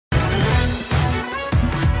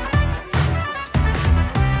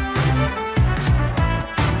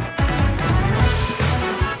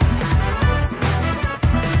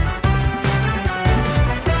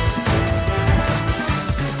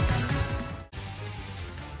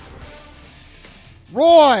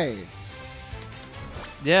Roy!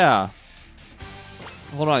 Yeah.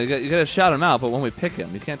 Hold on, you gotta shout him out, but when we pick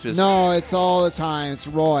him, you can't just... No, it's all the time. It's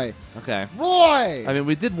Roy. Okay. Roy! I mean,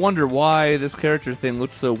 we did wonder why this character thing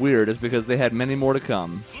looked so weird. It's because they had many more to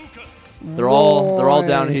come. They're all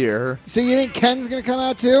down here. So you think Ken's gonna come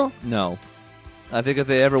out too? No. I think if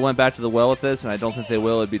they ever went back to the well with this, and I don't think they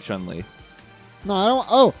will, it'd be Chun-Li. No, I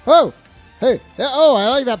don't. Oh! Hey! Oh, I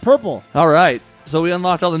like that purple. All right. So we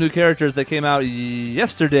unlocked all the new characters that came out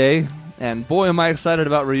yesterday. And boy, am I excited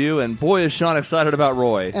about Ryu, and boy, is Shaun excited about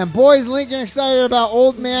Roy. And boy, is Lincoln excited about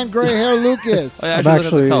old man gray hair Lucas. Oh, yeah, I'm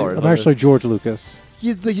actually George Lucas.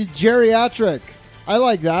 He's geriatric. I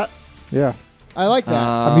like that. Yeah. I like that.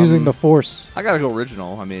 I'm using the Force. I gotta go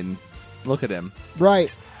original. I mean, look at him.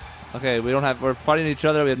 Right. Okay, we're fighting each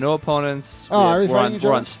other. We have no opponents. Oh, are we fighting each other?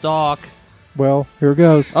 We're on stock. Well, here it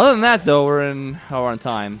goes. Other than that, though, we're on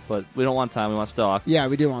time, but we don't want time. We want stock. Yeah,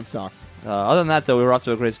 we do want stock. Other than that, though, we were off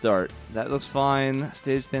to a great start. That looks fine.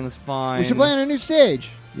 Stage thing's fine. We should play on a new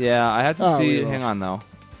stage. Yeah, I have to see. We will. Hang on, though.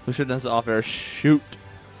 We should have done this off air. Shoot.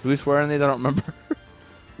 Do we swear on these? I don't remember.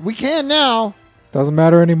 We can now. Doesn't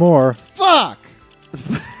matter anymore. Fuck.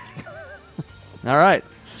 All right.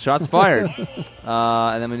 Shots fired.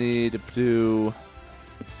 And then we need to do...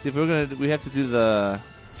 See, if we're going to... We have to do the...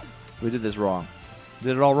 We did this wrong. We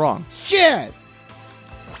did it all wrong. Shit.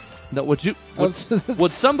 No, would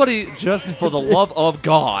somebody, just for the love of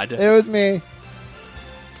God... It was me.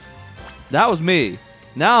 That was me.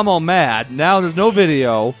 Now I'm all mad. Now there's no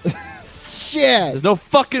video. Shit. There's no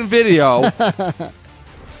fucking video.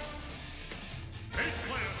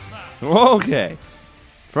 Okay.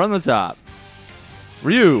 From the top.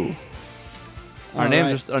 Ryu. Our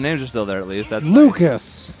names are still there at least. That's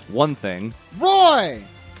Lucas. nice. One thing. Roy.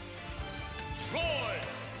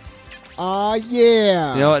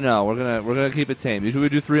 Yeah. You know what? No, we're gonna keep it tame. Usually we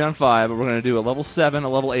do 3 on 5, but we're gonna do a level 7, a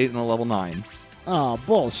level 8, and a level 9. Oh,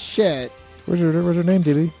 bullshit. Where's your name,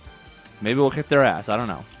 DB? Maybe we'll kick their ass. I don't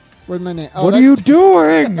know. Where's my name? Oh, What are you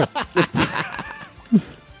doing?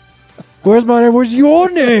 Where's my name? Where's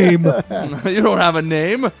your name? You don't have a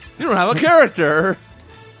name. You don't have a character.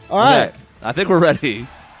 All right. Okay, I think we're ready.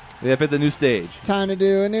 We have hit the new stage. Time to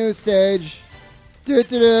do a new stage. Do.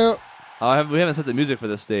 We haven't set the music for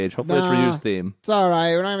this stage. Hopefully it's Ryu's theme. It's all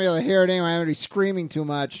right. We're not going to be able to hear it anyway. I'm going to be screaming too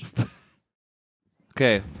much.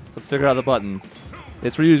 Okay, let's figure out the buttons.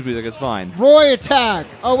 It's Ryu's music. It's fine. Roy attack.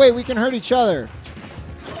 Oh, wait. We can hurt each other.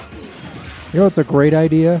 You know what's a great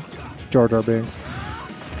idea? Jar Jar Binks.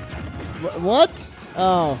 What?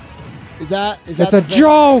 Oh. Is that It's a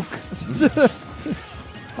joke!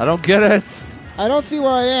 I don't get it. I don't see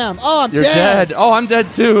where I am. Oh, I'm You're dead. dead. Oh, I'm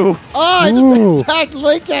dead too. Oh, I Ooh. just attacked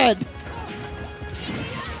Lincoln.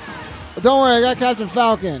 Don't worry. I got Captain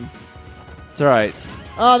Falcon. It's all right.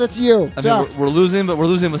 Oh, that's you. I mean, we're losing, but we're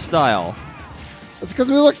losing with style. It's because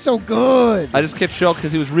we look so good. I just kept Shulk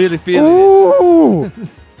because he was really feeling it. Ooh!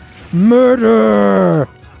 Murder!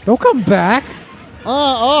 Don't come back.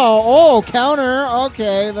 Oh, counter.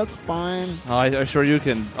 Okay, that's fine. Oh, I sure you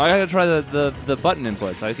can. I gotta try the button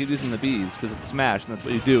inputs. I keep using the B's because it's smash, and that's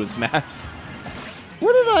what you do is smash.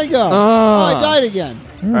 Where did I go? Oh, I died again.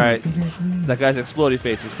 All right, that guy's explodey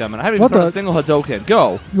face is coming. I haven't even thrown a single Hadouken.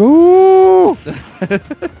 Go! Ooh!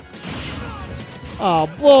 Oh,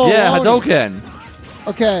 bull. Yeah, Hadouken.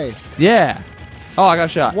 Okay. Yeah. Oh, I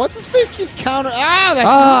got shot. What's his face keeps counter?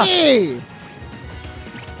 That's me.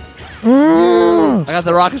 Mm. I got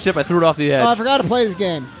the rocket ship. I threw it off the edge. Oh, I forgot to play this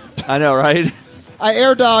game. I know, right? I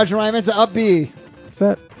air dodged when I meant to up B. Is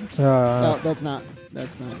that? No, that's not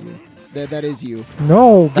you. That is you.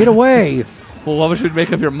 No, get away. Well, what should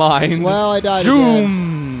make up your mind? Well, I died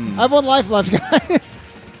Zoom. again. I have 1 life left, guys.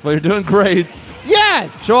 Well, you're doing great.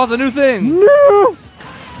 Yes! Show off the new thing. No.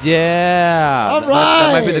 Yeah. All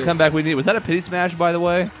That might be the right. comeback we need. Was that a pity smash, by the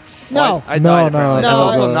way? No. I died, No, apparently. no. That's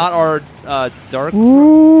No, also not our dark.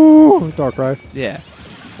 Ooh! Darkrai. Yeah.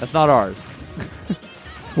 That's not ours.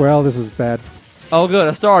 Well, this is bad. Oh, good.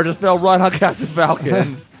 A star just fell right on Captain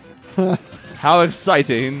Falcon. How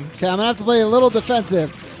exciting. Okay, I'm going to have to play a little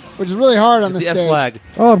defensive, which is really hard on this The S stage. flag.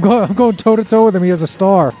 Oh, I'm going toe to toe with him. He has a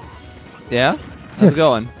star. Yeah? How's it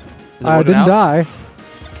going? Is it I working didn't out? die.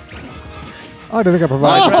 Oh, I don't think I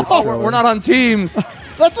provided. Oh, we're not on teams.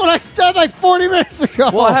 That's what I said like 40 minutes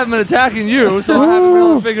ago. Well, I haven't been attacking you, so I haven't been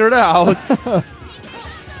able to figure it out.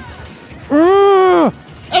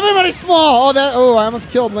 Everybody's small. Oh, I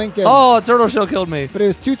almost killed Lincoln. Oh, a turtle shell killed me. But it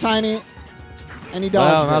was too tiny, and he Well,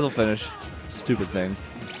 dodged might as it. well finish. Stupid thing.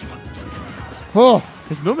 Oh,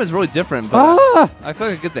 His movement's really different, but I feel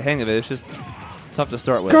like I get the hang of it. It's just tough to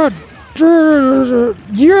start with. God.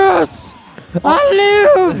 Yes!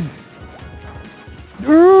 I live!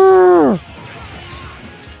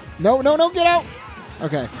 No, no, no, get out.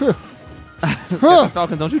 Okay.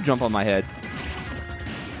 Falcon, don't you jump on my head.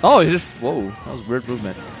 Oh, you just... Whoa, that was weird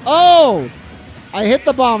movement. Oh! I hit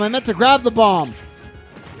the bomb. I meant to grab the bomb.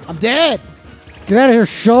 I'm dead. Get out of here,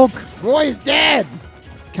 Shulk. Roy is dead.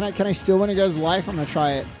 Can I steal one of you guys' life? I'm going to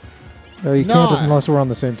try it. No, you No, can't unless we're on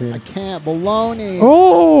the same I team. can't. Baloney.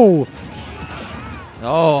 Oh!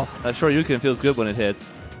 Oh, that Shoryuken feels good when it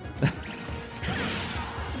hits.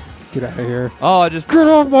 Get out of here. Oh, I just... Get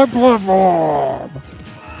off my platform!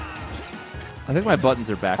 I think my buttons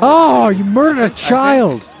are backwards. Oh, you murdered a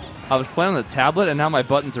child! I was playing on the tablet, and now my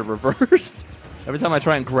buttons are reversed. Every time I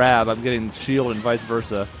try and grab, I'm getting shield and vice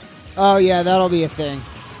versa. Oh, yeah, that'll be a thing.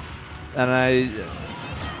 And I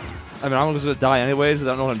mean, I'm just going to die anyways because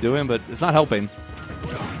I don't know what I'm doing, but it's not helping.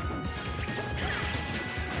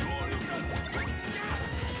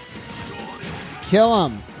 Kill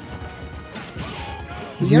him.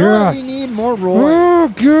 You know what? We Yes. need more Roy. Oh,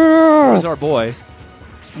 He's God! our boy.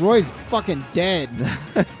 Roy's fucking dead.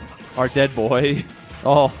 Our dead boy.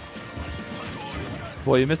 Oh.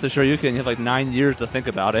 Boy, you missed a Shoryuken. You have like 9 years to think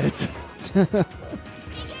about it.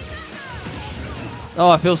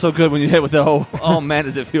 Oh, it feels so good when you hit with the O. Oh, man,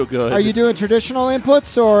 does it feel good. Are you doing traditional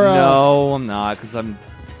inputs or? No, I'm not, because I'm...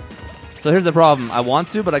 So here's the problem. I want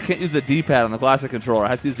to, but I can't use the D-pad on the classic controller. I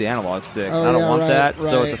have to use the analog stick. Oh, I don't yeah, want right, that,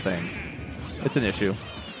 so it's right. a thing. It's an issue.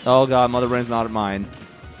 Oh, God, Mother Brain's not at mine.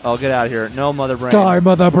 Oh, get out of here. No, Mother Brain. Die,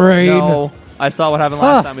 Mother Brain! No. I saw what happened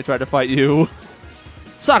last time we tried to fight you.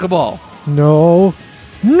 Soccer ball. No!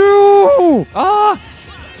 No! Ah!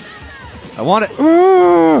 I want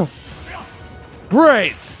it.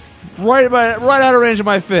 Great! Right out of range of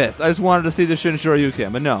my fist. I just wanted to see the Shin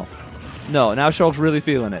Shoryuken, but no. No, now Shulk's really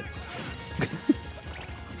feeling it.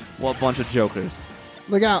 What bunch of jokers.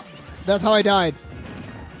 Look out. That's how I died.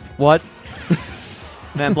 What?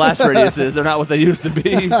 Man, blast radiuses, they're not what they used to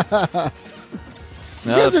be. You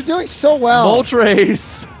guys are doing so well.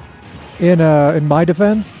 Moltres! In my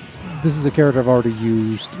defense, this is a character I've already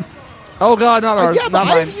used. Oh, God, not ours. Yeah, but not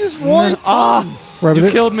mine. I've used Roy Ah! tons. Right, You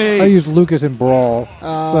but killed me. I used Lucas in Brawl, so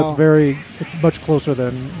Oh. it's much closer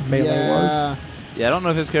than Melee was. Yeah, I don't know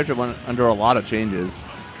if his character went under a lot of changes.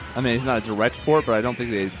 I mean, he's not a direct port, but I don't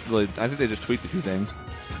think they really... I think they just tweaked a few things.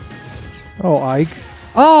 Oh, Ike.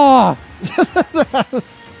 Ah!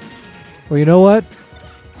 Well, you know what?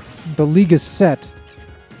 The league is set.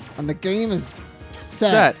 And the game is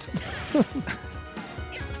set. Set.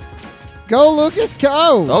 Go, Lucas,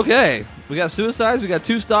 go. Okay. We got suicides. We got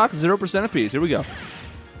 2 stocks, 0% apiece. Here we go.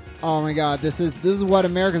 Oh, my God. This is what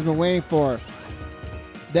America's been waiting for.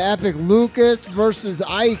 The epic Lucas versus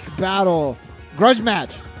Ike battle. Grudge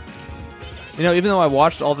match. You know, even though I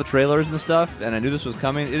watched all the trailers and stuff, and I knew this was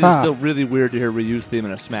coming, it is still really weird to hear Ryu's theme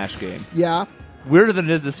in a Smash game. Yeah. Weirder than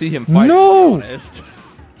it is to see him fight. No! To be honest.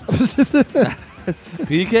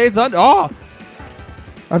 PK Thunder. Oh!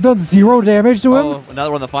 I've done 0 damage to him. Oh, now that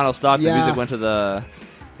we're on the final stock, the Yeah. music went to the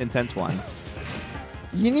intense one.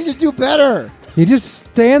 You need to do better. He just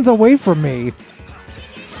stands away from me.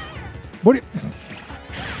 What?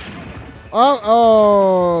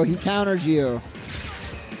 Oh, he countered you.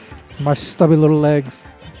 My stubby little legs.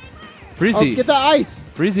 Freezy. Oh, get the ice.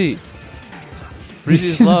 Freezy. He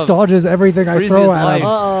Freezy's just love. dodges everything I Freezy throw is at life. him.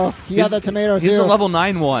 Uh-oh. He got that tomato, He's too. the level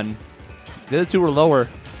 9 one. The other 2 were lower.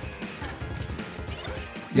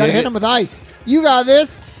 You gotta hit him with ice. You got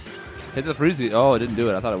this. Hit the Freezy. Oh, it didn't do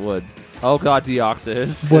it. I thought it would. Oh, God,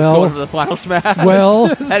 Deoxys. Well- It's going for the final smash. Well-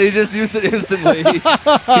 And he just used it instantly. He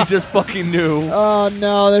just fucking knew. Oh,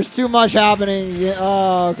 no. There's too much happening. Yeah,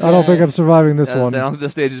 oh, okay. I don't think I'm surviving this I one. don't think the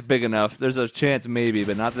stage is big enough. There's a chance maybe,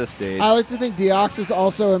 but not this stage. I like to think Deoxys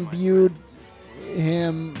also imbued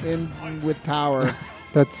him with power.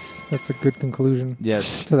 That's a good conclusion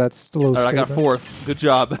Yes. to that slow All right, I got statement. 4th. Good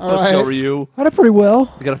job. All Let's go, right. Ryu. I did pretty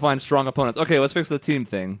well. You got to find strong opponents. Okay, let's fix the team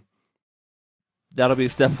thing. That'll be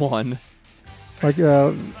step 1. Like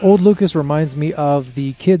old Lucas reminds me of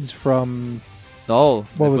the kids from Oh.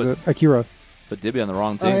 what was it? Akira. But Dibby on the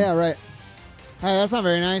wrong team. Oh, yeah, right. Hey, that's not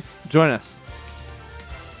very nice. Join us.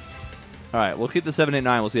 All right, we'll keep the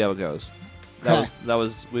 789. We'll see how it goes. Okay. That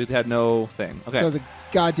was we had no thing. Okay. That was a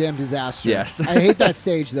goddamn disaster. Yes. I hate that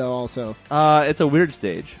stage, though, also. It's a weird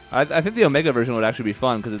stage. I think the Omega version would actually be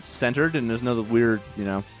fun because it's centered and there's no weird,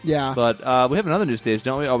 Yeah. But we have another new stage,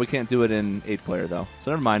 don't we? Oh, we can't do it in 8-player though. So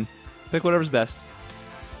never mind. Pick whatever's best.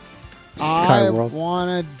 I Skyworld.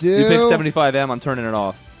 want to do You pick 75M. I'm turning it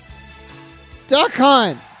off. Duck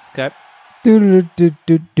Hunt. Okay. Do do do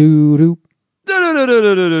do do do.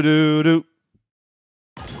 Do-do-do-do-do-do-do-do.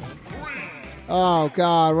 Oh,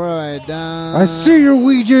 God. What have I done? I see you,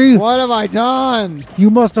 Ouija. What have I done? You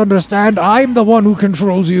must understand, I'm the one who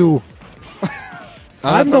controls you.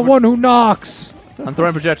 I'm the one who knocks. I'm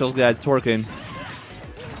throwing projectiles, guys. It's working.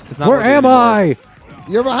 It's not Where working am anymore. I?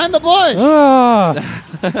 You're behind the bush.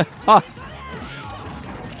 Ah.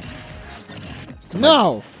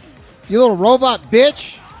 No. You little robot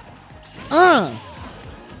bitch.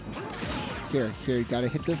 Here, you gotta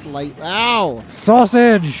hit this light. Ow.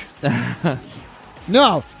 Sausage.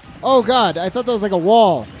 No. Oh, God. I thought that was like a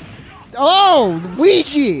wall. Oh,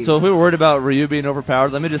 Ouija. So if we were worried about Ryu being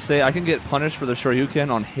overpowered, let me just say I can get punished for the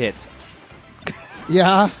Shoryuken on hit.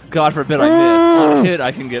 Yeah. God forbid I miss. On hit,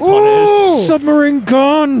 I can get punished. Ooh. Submarine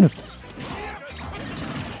gun.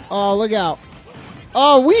 Oh, look out.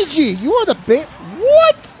 Oh, Ouija, you are the bit.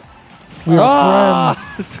 What? We are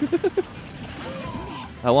friends.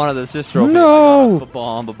 I wanted the sister opening. No.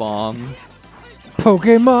 Bombs.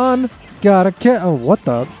 Pokemon. Gotta catch. Oh, what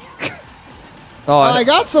the? Oh, I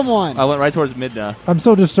got someone. I went right towards Midna. I'm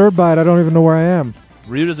so disturbed by it, I don't even know where I am.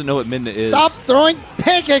 Ryu doesn't know what Midna is. Stop throwing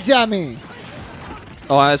pancakes at me.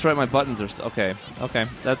 Oh, that's right. My buttons are okay. Okay.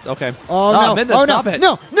 That's okay. Oh, no. Midna, Oh, stop no. it.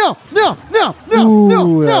 No.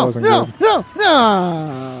 Ooh, that wasn't good. No.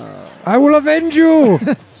 I will avenge you.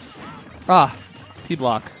 Ah, P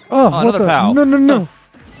block. Oh, what another the? POW. No.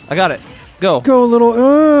 I got it. Go. Go, little.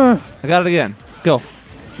 I got it again. Go.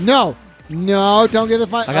 No, don't get the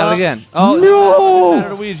fine. I got it again. Oh, No. Matter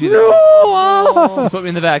to Ouija, No. though. Ah. Put me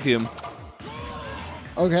in the vacuum.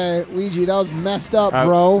 Okay, Ouija, that was messed up, All right,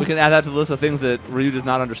 bro. we can add that to the list of things that Ryu does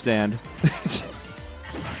not understand.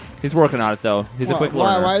 He's working on it, though. He's a quick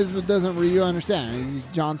learner. Why doesn't Ryu understand? Is he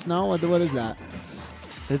Jon Snow? What is that?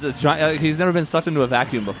 He's never been sucked into a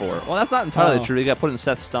vacuum before. Well, that's not entirely Oh. true. He got put in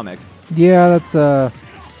Seth's stomach. Yeah, that's.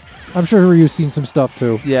 I'm sure Ryu's seen some stuff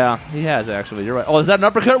too. Yeah, he has, actually. You're right. Oh, is that an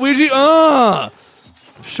uppercut, Ouija?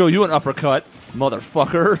 Show you an uppercut,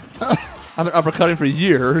 motherfucker. I've been uppercutting for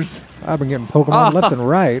years. I've been getting Pokemon left and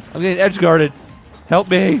right. I'm getting edge-guarded. Help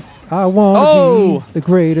me. I want to Oh! be the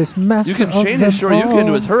greatest master. You can of chain his them Shoryuken to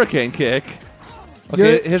all. his hurricane kick. Okay,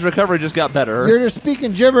 You're- his recovery just got better. You're just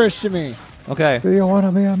speaking gibberish to me. Okay, Do you want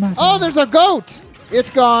to be a master? Oh, there's a goat. It's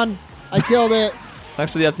gone. I killed it.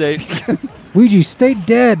 thanks for the update. Ouija, stay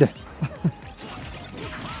dead.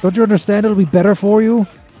 Don't you understand? It'll be better for you.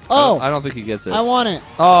 Oh, I don't think he gets it. I want it.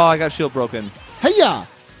 Oh, I got shield broken. Hey-ya.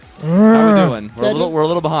 How are we doing? That We're a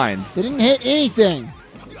little behind. They didn't hit anything.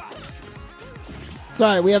 It's all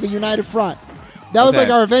right. We have a united front. That was Okay.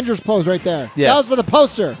 like our Avengers pose right there. Yes. That was for the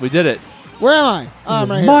poster. We did it. Where am I? Oh, I'm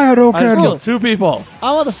right here. My I just Hadouken. killed 2 people.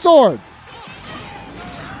 I want the sword.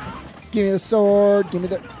 Give me the sword. Give me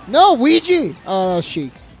the... No, Ouija. Oh, that was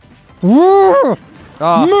chic. Roar!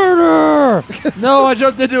 Ah. Murder! No, I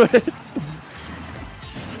jumped into it.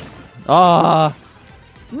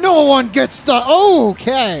 No one gets the... Oh,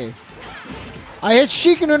 okay. I hit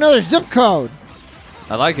chic into another zip code.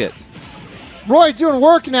 I like it. Roy doing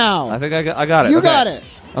work now. I think I got it. You Okay. got it.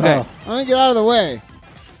 Okay. Oh. Let me get out of the way.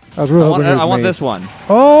 I was really hoping it was I want me. this one.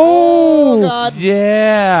 Oh, Oh! God.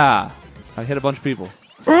 Yeah. I hit a bunch of people.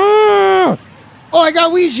 Ah! Oh, I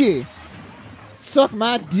got Ouija. Suck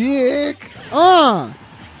my dick. Yeah,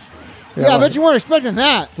 I bet you weren't expecting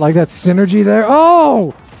that. Like that synergy there.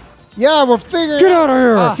 Oh! Yeah, we're figuring Get out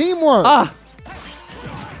of here! teamwork. Oh,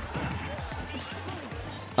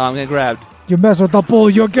 I'm getting grabbed. You mess with the bull,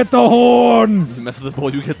 you'll get the You horns! mess with the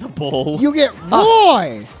bull, you get the bull. You get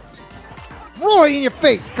Roy. Roy in your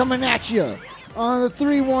face coming at you on the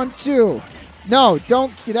 3-1-2. No,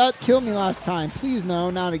 don't. That killed me last time. Please, no,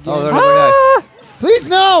 not again. Oh, there's another guy. Please,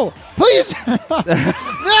 no. Please.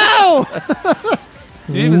 No.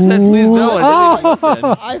 You even said please no. I didn't even listen.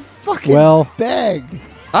 I fucking Well. begged.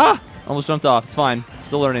 Almost jumped off. It's fine.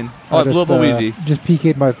 Still learning. Oh, I I blew up a Ouija. just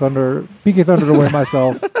PK'd my thunder. PK Thundered away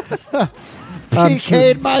myself. I'm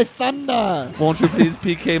PK'd my thunder. Won't you please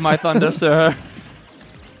PK my thunder, sir?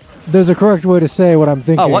 There's a correct way to say what I'm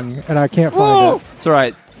thinking, what? and I can't Whoa. find it. It's all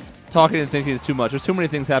right. Talking and thinking is too much. There's too many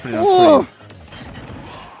things happening on Whoa. screen.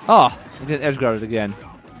 Oh, I'm getting edge guarded again.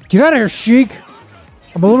 Get out of here, Sheik!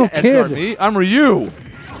 I'm a little Edge guard kid. me? I'm Ryu.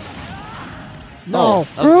 No.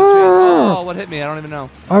 That was a good shit. Oh, what hit me? I don't even know.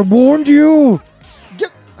 I warned you!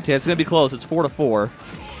 Get. Okay, it's gonna be close. It's 4-4.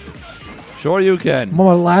 Sure you can. I'm on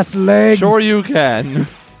my last legs. Sure you can.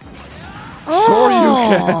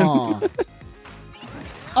 Oh.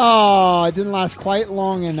 Oh, it didn't last quite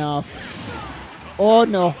long enough. Oh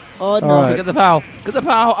no. Oh no. All right. Get the pow. Get the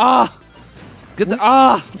pow. Ah. Get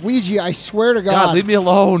the Ouija, I swear to God. God, leave me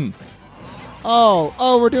alone.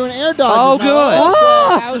 Oh, we're doing air dodges. Oh, now.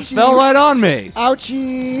 good. Okay, ouchie. Fell right on me.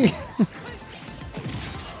 Ouchie.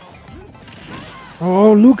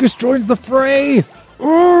 Oh, Lucas joins the fray.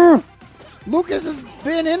 Lucas has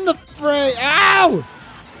been in the fray. Ow!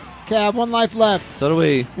 Okay, I have 1 life left. So do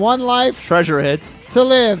we. 1 life Treasure hits. to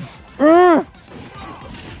live.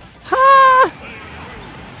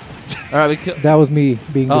 All right, we kill. That was me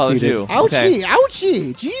being Oh, it was defeated. you. Ouchie, Okay.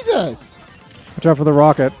 ouchie. Jesus. Watch out for the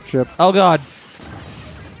rocket ship. Oh God.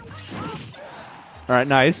 All right,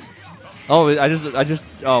 nice. Oh, I just.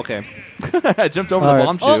 Oh, okay. I jumped over All the right.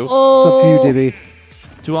 bomb shoe. It's Uh-oh. up to you, Dibby.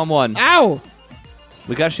 2 on 1. Ow.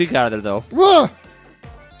 We got Sheik out of there though. Whoa. All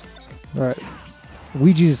right.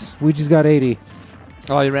 Ouija's got 80.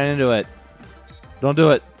 Oh, you ran into it. Don't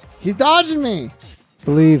do it. He's dodging me.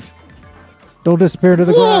 Believe. Don't disappear into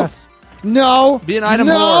the Whoa. grass. No. Be an item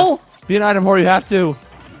no. whore. Be an item whore. You have to.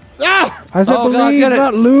 Ah. I said Oh, God, believe, get it.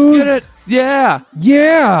 not lose. Get it. Yeah.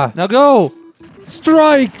 Yeah. Now go.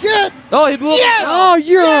 Strike. Get. Oh, he blew. Yes. Oh,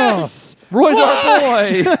 yeah. Yes. Roy's our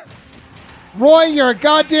boy. Roy, you're a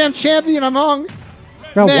goddamn champion among.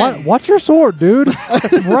 Now, Man. watch your sword, dude.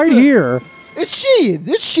 It's right here. It's sheathed.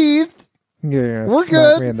 It's sheathed. Yeah, We're smack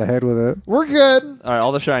good. me in the head with it. We're good. All right,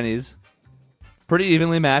 all the shinies. Pretty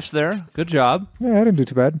evenly matched there. Good job. Yeah, I didn't do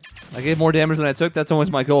too bad. I gave more damage than I took. That's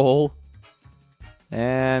always my goal.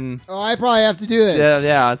 And Oh, I probably have to do this.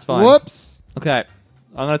 yeah, that's fine. Whoops. Okay.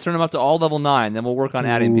 I'm going to turn them up to all level 9. Then we'll work on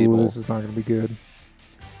adding people. This is not going to be good.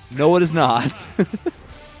 No, it is not.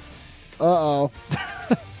 Uh-oh.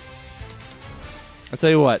 I'll tell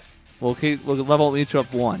you what. We'll level each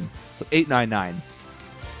up 1. So 899.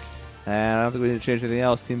 And I don't think we need to change anything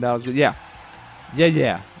else. Team battle's good. Yeah.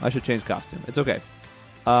 Yeah. I should change costume. It's okay.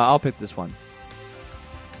 I'll pick this one.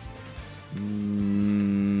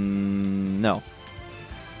 No.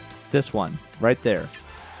 This one. Right there.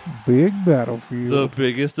 Big battlefield. The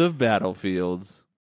biggest of battlefields.